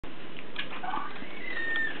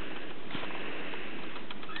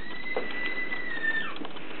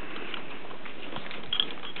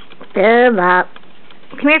Phillip.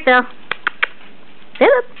 Come here, Phil.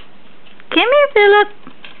 Phillip. Come here, Phillip.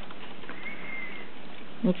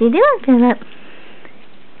 What you doing, Phillip?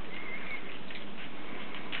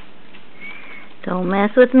 Don't mess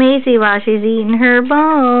with Mazie while she's eating her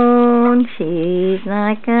bone. She's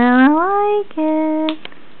not gonna like it.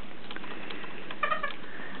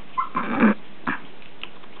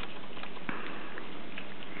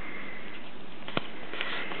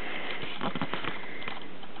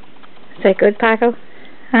 Is that good, Paco?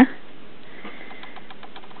 Huh?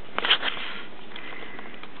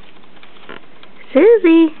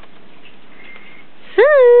 Suzie.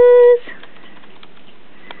 Suze.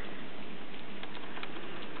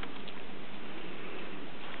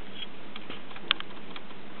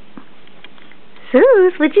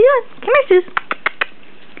 Suze, what you doing? Come here, Suze.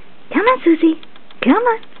 Come on, Suzie. Come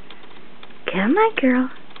on. Come on,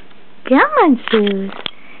 girl. Come on, Suze.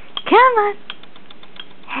 Come on.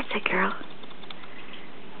 That's a girl.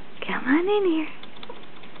 Come on in here.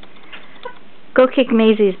 Go kick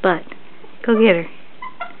Mazie's butt. Go get her.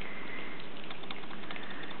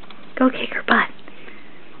 Go kick her butt.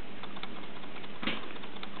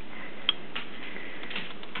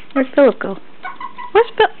 Where'd Phillip go? Where's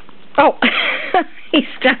Phillip? Oh, he's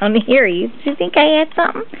down here. You think I had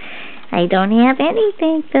something? I don't have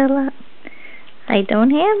anything, Phillip. I don't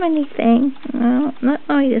have anything.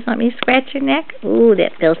 No, you just want me to scratch your neck? Ooh,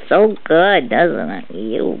 that feels so good, doesn't it?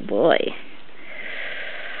 You boy.